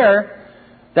still there,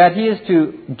 that he is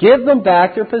to give them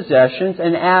back their possessions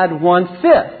and add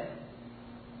 1/5.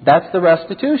 That's the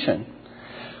restitution.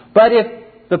 But if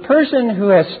the person who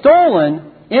has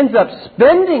stolen ends up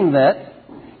spending that,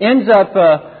 ends up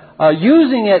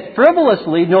using it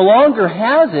frivolously, no longer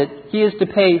has it, he is to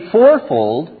pay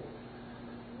fourfold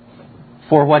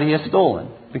for what he has stolen,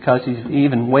 because he's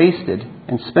even wasted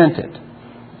and spent it.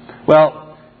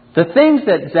 Well, the things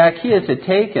that Zacchaeus had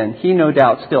taken, he no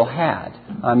doubt still had.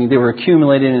 I mean, they were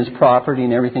accumulated in his property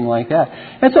and everything like that.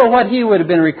 And so what he would have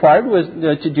been required was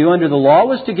to do under the law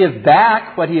was to give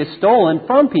back what he has stolen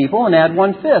from people and add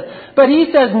 1/5. But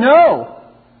he says, no,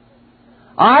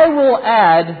 I will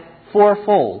add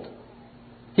fourfold.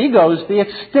 He goes the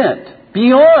extent,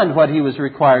 beyond what he was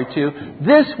required to.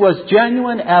 This was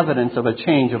genuine evidence of a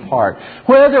change of heart.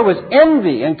 Where there was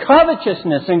envy and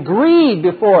covetousness and greed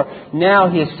before, now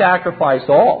he has sacrificed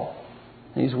all.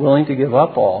 He's willing to give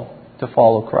up all to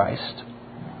follow Christ.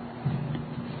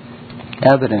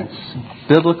 Evidence,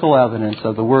 biblical evidence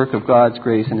of the work of God's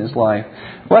grace in his life.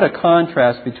 What a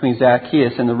contrast between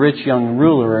Zacchaeus and the rich young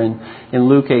ruler in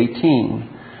Luke 18.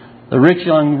 The rich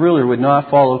young ruler would not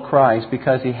follow Christ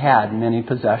because he had many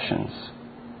possessions.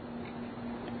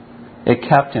 It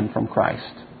kept him from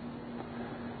Christ.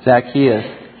 Zacchaeus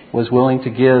was willing to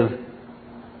give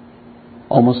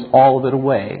almost all of it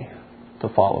away to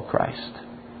follow Christ,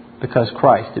 because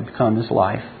Christ had become his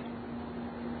life,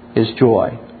 his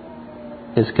joy,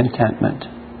 his contentment.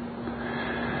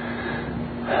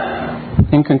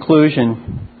 In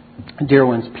conclusion, dear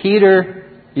ones, Peter,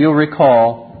 you'll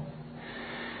recall,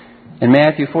 in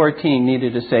Matthew 14,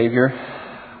 needed a Savior.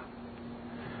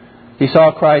 He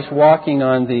saw Christ walking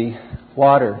on the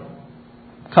water,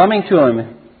 coming to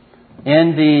him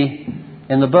in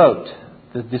the boat.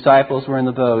 The disciples were in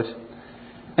the boat.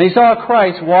 And he saw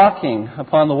Christ walking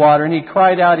upon the water, and he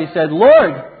cried out, he said,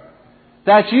 Lord,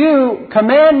 that you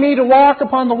command me to walk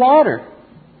upon the water.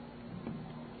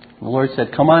 The Lord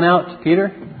said, come on out,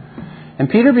 Peter. And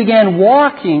Peter began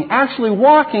walking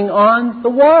on the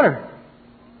water.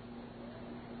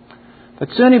 But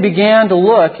soon he began to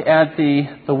look at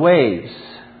the waves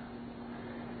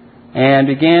and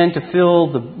began to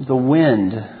feel the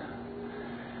wind,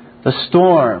 the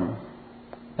storm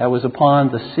that was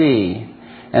upon the sea.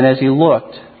 And as he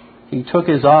looked, he took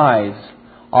his eyes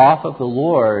off of the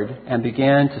Lord and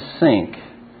began to sink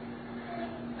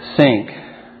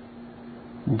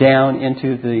down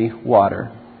into the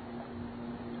water.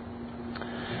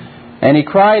 And he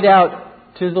cried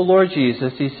out to the Lord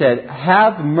Jesus. He said,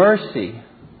 have mercy,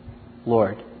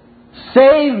 Lord.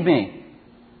 Save me.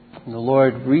 And the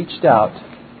Lord reached out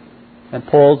and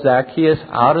pulled Zacchaeus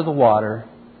out of the water,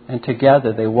 and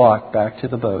together they walked back to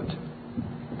the boat.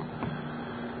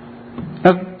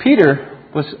 Now, Peter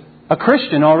was a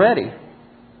Christian already.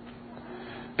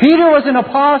 Peter was an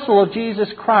apostle of Jesus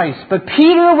Christ, but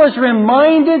Peter was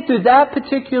reminded through that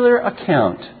particular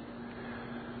account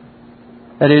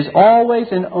that it is always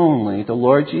and only the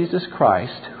Lord Jesus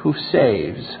Christ who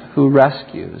saves, who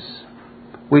rescues.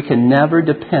 We can never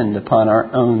depend upon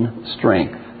our own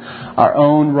strength, our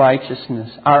own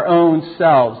righteousness, our own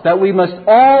selves, that we must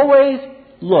always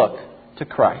look to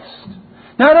Christ.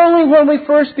 Not only when we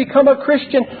first become a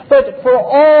Christian, but for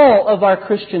all of our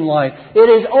Christian life. It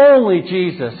is only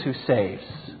Jesus who saves.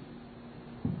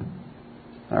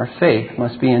 Our faith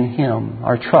must be in Him.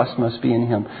 Our trust must be in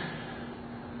Him,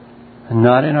 and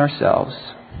not in ourselves.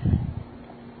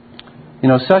 You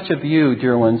know, such a view,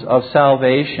 dear ones, of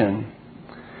salvation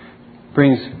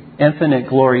brings infinite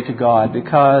glory to God,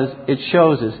 because it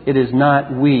shows us it is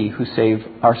not we who save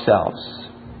ourselves.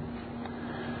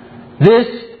 This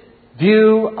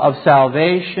view of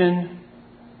salvation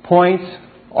points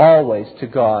always to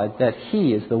God, that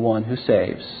He is the one who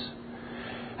saves.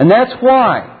 And that's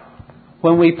why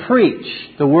when we preach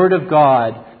the Word of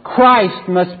God, Christ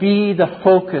must be the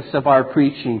focus of our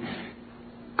preaching.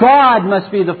 God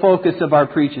must be the focus of our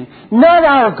preaching. Not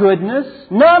our goodness,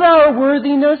 not our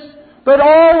worthiness, but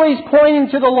always pointing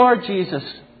to the Lord Jesus.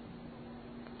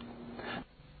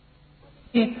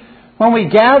 When we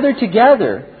gather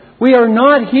together, we are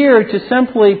not here to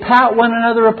simply pat one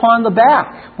another upon the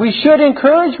back. We should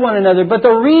encourage one another, but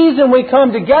the reason we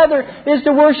come together is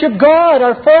to worship God.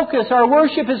 Our focus, our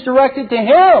worship is directed to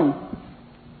Him.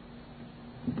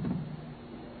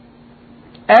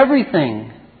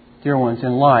 Everything, dear ones,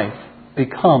 in life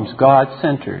becomes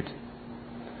God-centered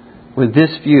with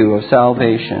this view of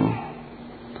salvation.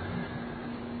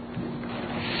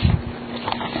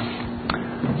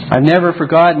 I've never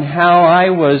forgotten how I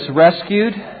was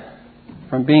rescued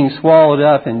from being swallowed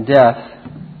up in death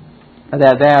by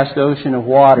that vast ocean of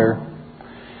water.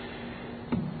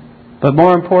 But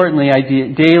more importantly, I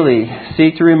daily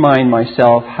seek to remind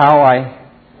myself how I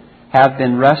have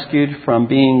been rescued from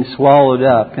being swallowed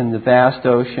up in the vast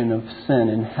ocean of sin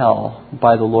and hell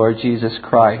by the Lord Jesus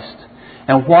Christ.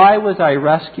 And why was I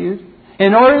rescued?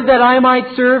 In order that I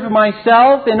might serve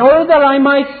myself? In order that I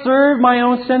might serve my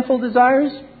own sinful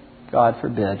desires? God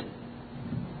forbid.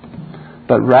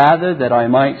 But rather that I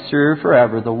might serve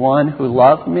forever the one who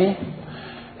loved me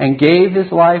and gave His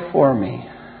life for me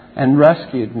and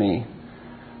rescued me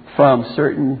from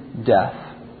certain death,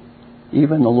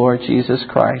 even the Lord Jesus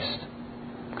Christ.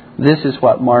 This is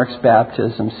what Mark's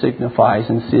baptism signifies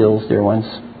and seals, dear ones.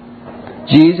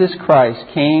 Jesus Christ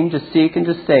came to seek and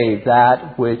to save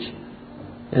that which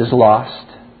is lost.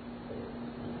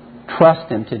 Trust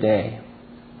Him today.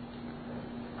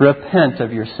 Repent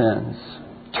of your sins.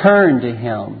 Turn to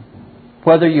Him.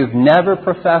 Whether you've never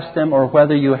professed Him or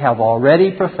whether you have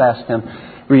already professed Him,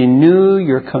 renew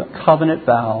your covenant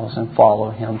vows and follow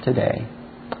Him today.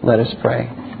 Let us pray.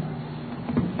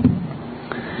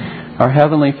 Our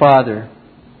Heavenly Father,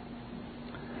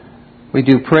 we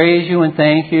do praise You and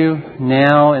thank You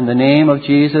now in the name of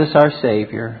Jesus our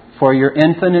Savior for Your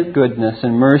infinite goodness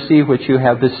and mercy which You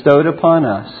have bestowed upon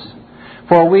us.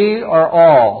 For we are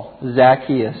all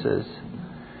Zacchaeuses.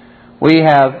 We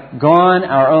have gone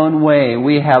our own way.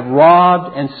 We have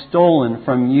robbed and stolen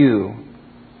from You.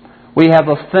 We have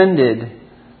offended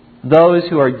those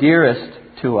who are dearest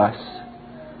to us.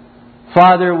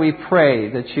 Father, we pray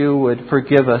that You would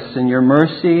forgive us in Your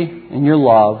mercy and Your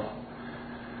love.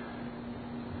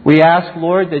 We ask,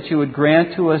 Lord, that You would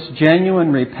grant to us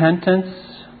genuine repentance,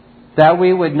 that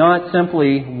we would not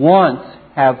simply once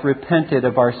have repented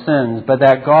of our sins, but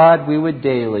that, God, we would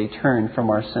daily turn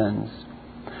from our sins.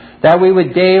 That we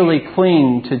would daily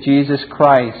cling to Jesus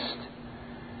Christ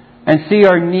and see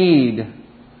our need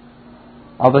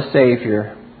of a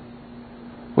Savior.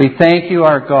 We thank You,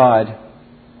 our God,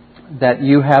 that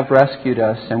You have rescued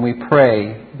us, and we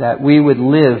pray that we would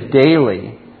live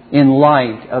daily in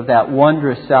light of that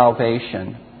wondrous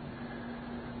salvation.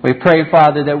 We pray,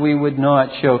 Father, that we would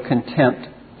not show contempt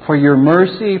for Your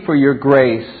mercy, for Your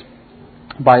grace,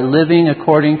 by living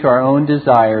according to our own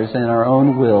desires and our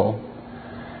own will.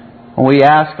 And we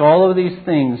ask all of these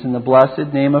things in the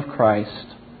blessed name of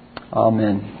Christ.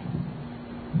 Amen.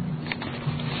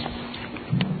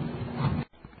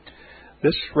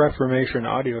 This Reformation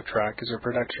audio track is a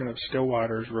production of Still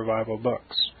Waters Revival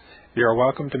Books. You are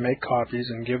welcome to make copies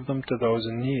and give them to those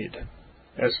in need.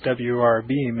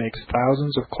 SWRB makes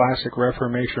thousands of classic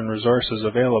Reformation resources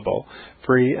available,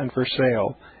 free and for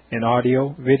sale, in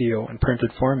audio, video, and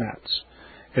printed formats.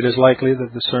 It is likely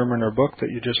that the sermon or book that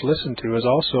you just listened to is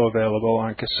also available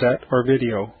on cassette or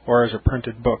video, or as a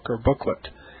printed book or booklet.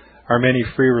 Our many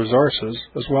free resources,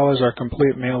 as well as our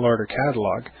complete mail-order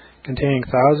catalog, containing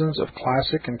thousands of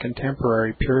classic and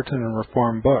contemporary Puritan and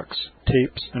Reformed books,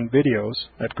 tapes, and videos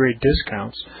at great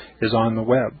discounts, is on the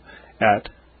web at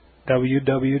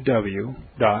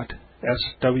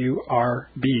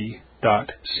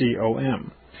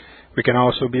www.swrb.com. We can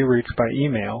also be reached by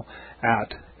email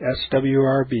at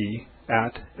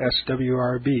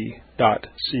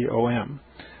swrb@swrb.com,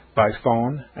 by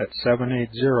phone at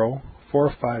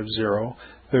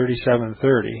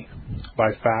 450-3730,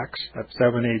 by fax at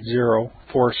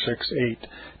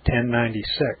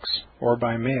 780-468-1096, or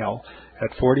by mail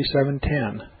at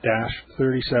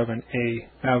 4710-37A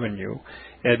Avenue,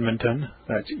 Edmonton,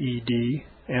 that's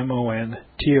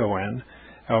Edmonton,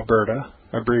 Alberta,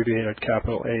 abbreviated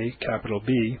capital A, capital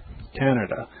B,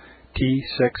 Canada,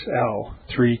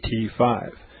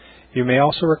 T6L3T5. You may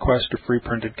also request a free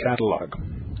printed catalog.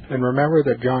 And remember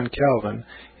that John Calvin,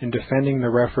 in defending the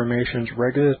Reformation's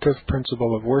regulative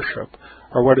principle of worship,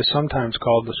 or what is sometimes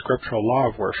called the scriptural law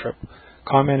of worship,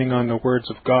 commenting on the words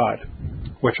of God,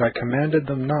 which I commanded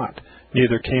them not,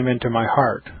 neither came into my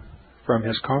heart, from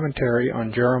his commentary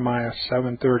on Jeremiah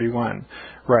 7:31,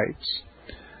 writes,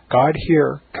 God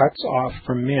here cuts off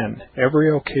from men every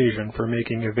occasion for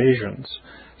making evasions,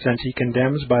 since he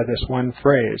condemns by this one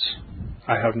phrase,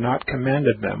 I have not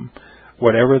commanded them,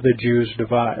 whatever the Jews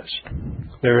devised.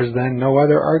 There is then no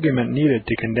other argument needed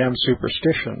to condemn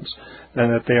superstitions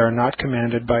than that they are not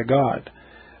commanded by God.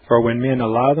 For when men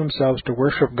allow themselves to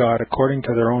worship God according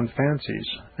to their own fancies,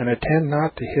 and attend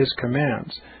not to his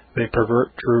commands, they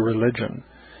pervert true religion.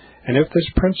 And if this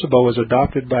principle was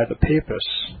adopted by the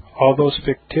papists, all those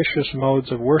fictitious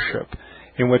modes of worship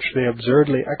in which they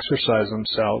absurdly exercise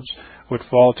themselves would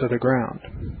fall to the ground.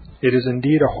 It is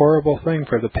indeed a horrible thing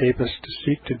for the papists to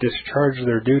seek to discharge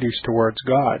their duties towards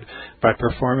God by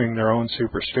performing their own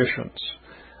superstitions.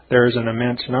 There is an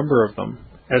immense number of them,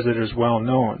 as it is well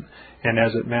known, and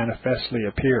as it manifestly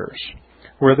appears.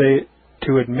 Were they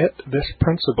to admit this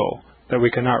principle, that we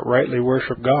cannot rightly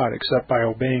worship God except by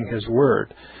obeying his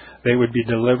word, they would be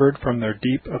delivered from their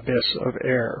deep abyss of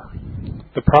error.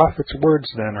 The prophet's words,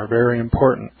 then, are very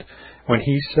important, when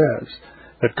he says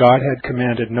that God had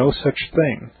commanded no such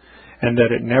thing, and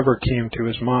that it never came to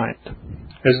his mind,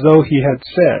 as though he had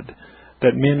said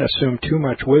that men assume too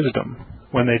much wisdom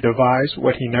when they devise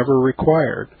what he never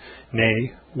required,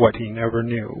 nay, what he never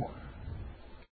knew.